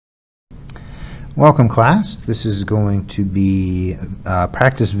Welcome, class. This is going to be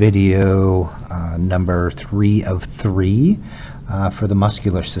practice video number 3 of 3 for the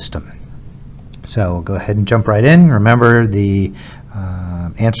muscular system. So we'll go ahead and jump right in. Remember, the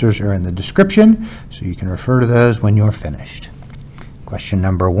answers are in the description, so you can refer to those when you're finished. Question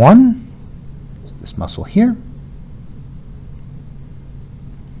number 1 is this muscle here.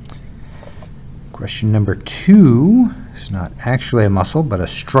 Question number 2 is not actually a muscle, but a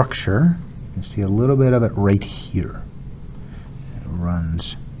structure. You can see a little bit of it right here. It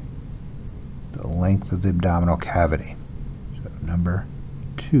runs the length of the abdominal cavity. So number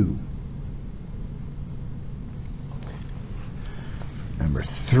 2. Number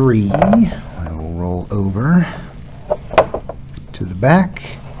 3, I will roll over to the back,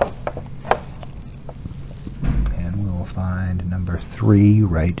 and we'll find number 3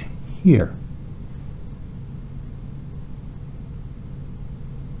 right here.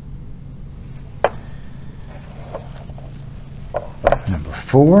 Number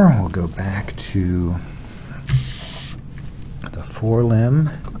 4, we'll go back to the forelimb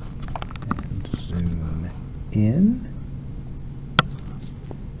and zoom in.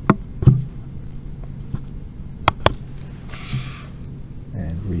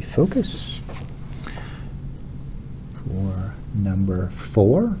 And refocus for number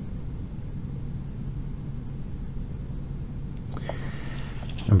 4.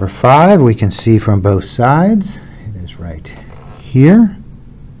 Number 5, we can see from both sides. It is right here.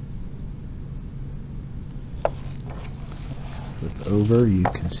 Flip over, you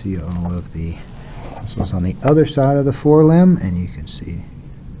can see all of the muscles on the other side of the forelimb, and you can see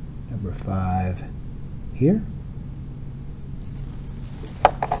number 5 here.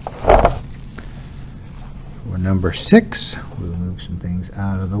 For number 6, we'll move some things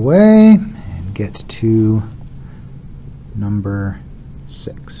out of the way and get to number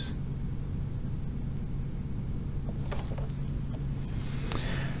 6.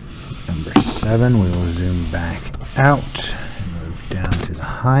 Number 7, we will zoom back out and move down to the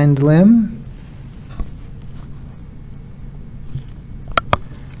hind limb.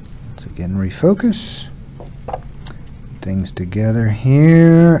 Once again, refocus. Things together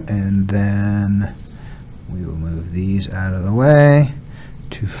here, and then we will move these out of the way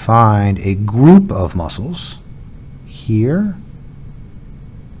to find a group of muscles here.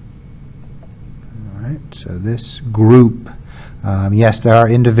 All right, so this group, yes, there are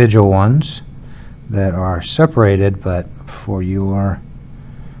individual ones that are separated, but for your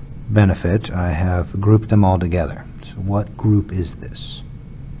benefit, I have grouped them all together. So what group is this?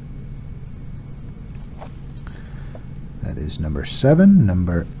 That is number 7.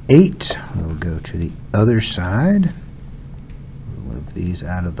 Number 8, we'll go to the other side. We'll move these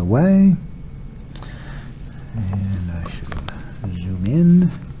out of the way. And I should zoom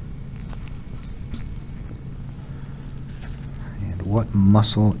in. And what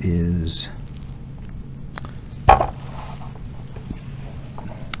muscle is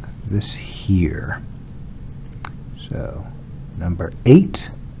this here? So number 8.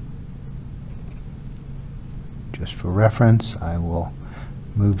 Just for reference, I will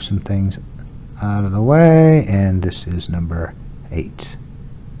move some things out of the way, and this is number 8.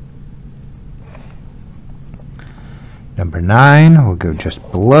 Number 9, we'll go just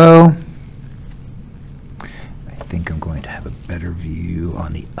below. I think I'm going to have a better view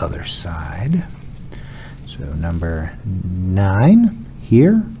on the other side. So number 9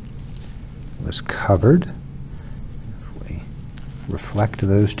 here was covered. If we reflect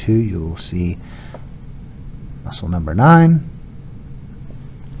those two, you'll see muscle number 9.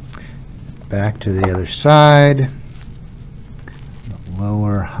 Back to the other side. The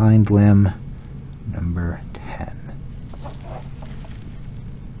lower hind limb, number 10.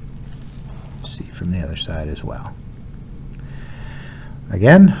 See from the other side as well.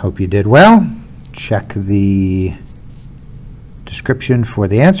 Again, hope you did well. Check the description for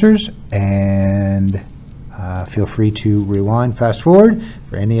the answers, and feel free to rewind, fast forward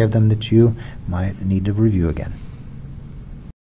for any of them that you might need to review again.